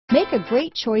Make a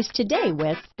great choice today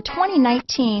with the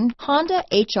 2019 Honda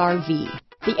HR-V.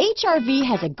 The HR-V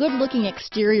has a good-looking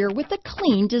exterior with a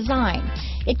clean design.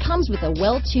 It comes with a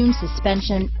well-tuned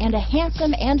suspension and a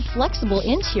handsome and flexible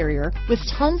interior with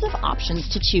tons of options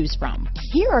to choose from.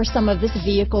 Here are some of this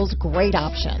vehicle's great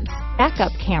options: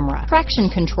 backup camera, traction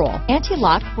control,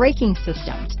 anti-lock braking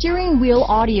system, steering wheel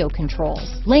audio controls,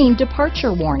 lane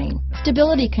departure warning,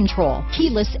 stability control,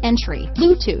 keyless entry,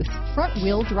 Bluetooth, front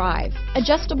wheel drive,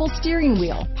 adjustable steering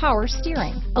wheel, power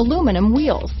steering, aluminum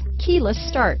wheels, keyless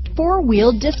start,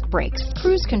 four-wheel disc brakes,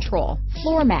 cruise control,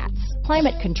 floor mats,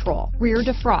 climate control, rear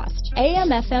defrost,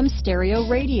 AM/FM stereo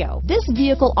radio. This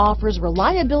vehicle offers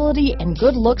reliability and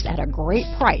good looks at a great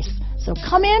price. So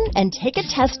come in and take a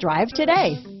test drive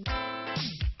today.